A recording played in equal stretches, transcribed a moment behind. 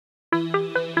Hello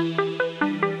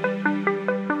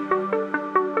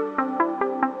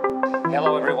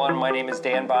everyone, my name is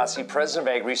Dan Basse, President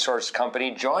of AgResource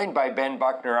Company, joined by Ben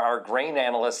Buckner, our grain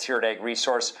analyst here at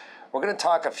AgResource. We're going to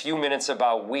talk a few minutes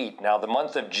about wheat. Now, the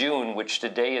month of June, which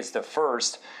today is the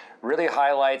 1st, really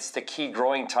highlights the key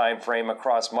growing time frame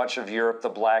across much of Europe, the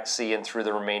Black Sea, and through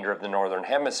the remainder of the Northern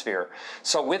Hemisphere.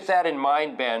 So with that in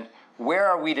mind, Ben, where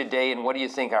are we today, and what do you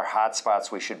think are hot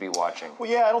spots we should be watching? Well,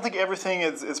 yeah, I don't think everything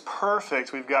is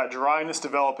perfect. We've got dryness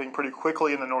developing pretty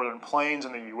quickly in the northern plains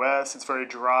in the U.S. It's very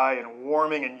dry and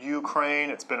warming in Ukraine.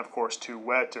 It's been, of course, too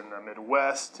wet in the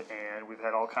Midwest, and we've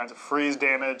had all kinds of freeze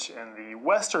damage in the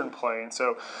western plains.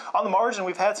 So on the margin,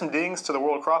 we've had some dings to the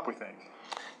world crop, we think.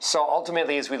 So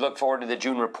ultimately, as we look forward to the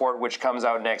June report, which comes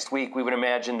out next week, we would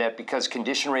imagine that because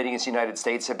condition ratings in the United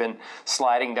States have been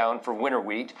sliding down for winter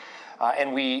wheat,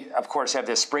 and we, of course, have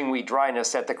this spring wheat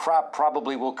dryness, that the crop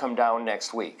probably will come down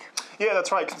next week. Yeah,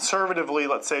 that's right. Conservatively,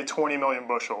 let's say 20 million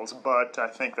bushels, but I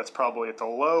think that's probably at the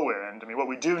low end. I mean, what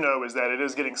we do know is that it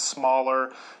is getting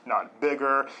smaller, not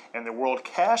bigger, and the world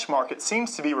cash market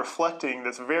seems to be reflecting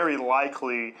this very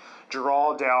likely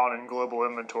drawdown in global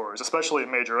inventories, especially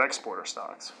in major exporter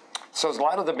stocks. So a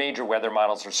lot of the major weather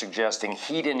models are suggesting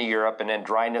heat into Europe and then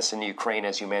dryness in Ukraine,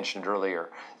 as you mentioned earlier.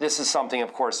 This is something,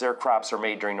 of course, their crops are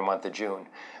made during the month of June.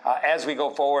 As we go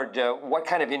forward, what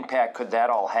kind of impact could that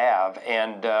all have?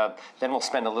 And then we'll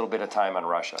spend a little bit of time on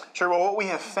Russia. Sure. Well, what we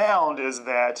have found is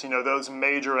that, those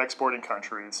major exporting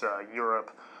countries,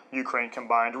 Europe, Ukraine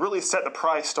combined, really set the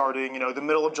price starting, the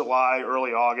middle of July,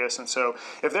 early August. And so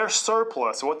if their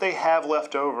surplus, what they have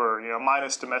left over,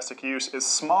 minus domestic use, is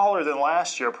smaller than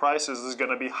last year, prices is going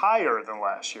to be higher than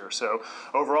last year. So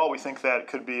overall, we think that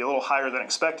could be a little higher than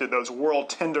expected, those world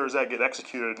tenders that get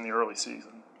executed in the early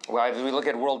season. Well, if we look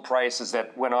at world prices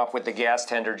that went off with the gas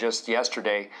tender just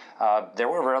yesterday, they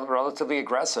were relatively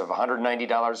aggressive,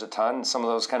 $190 a ton, some of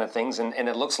those kind of things. And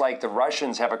it looks like the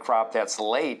Russians have a crop that's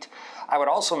late. I would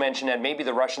also mention that maybe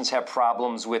the Russians have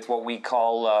problems with what we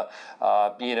call,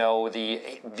 the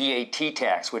VAT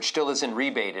tax, which still isn't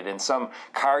rebated. And some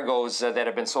cargoes that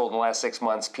have been sold in the last 6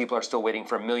 months, people are still waiting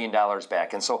for $1 million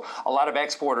back. And so a lot of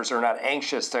exporters are not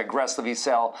anxious to aggressively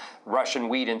sell Russian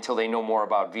wheat until they know more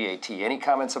about VAT. Any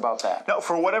comments about that? No,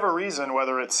 for whatever reason,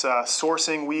 whether it's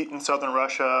sourcing wheat in southern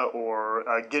Russia or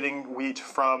getting wheat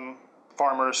from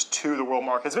farmers to the world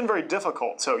market, it's been very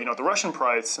difficult. So, the Russian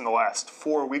price in the last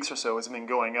 4 weeks or so has been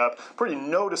going up pretty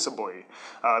noticeably.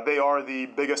 They are the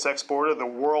biggest exporter, the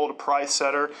world price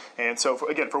setter, and so,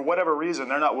 for whatever reason,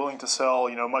 they're not willing to sell,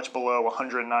 much below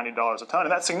 $190 a ton,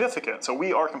 and that's significant. So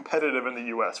we are competitive in the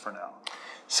U.S. for now.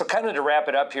 So kind of to wrap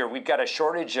it up here, we've got a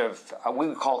shortage of what we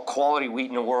would call quality wheat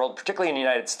in the world, particularly in the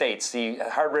United States. The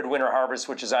hard red winter harvest,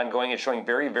 which is ongoing, is showing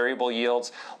very variable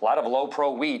yields, a lot of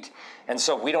low-pro wheat. And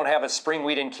so if we don't have a spring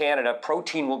wheat in Canada,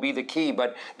 protein will be the key.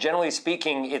 But generally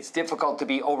speaking, it's difficult to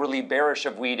be overly bearish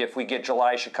of wheat if we get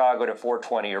July Chicago to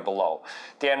 420 or below.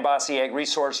 Dan Basse,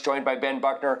 AgResource, joined by Ben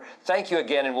Buckner. Thank you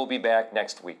again, and we'll be back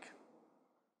next week.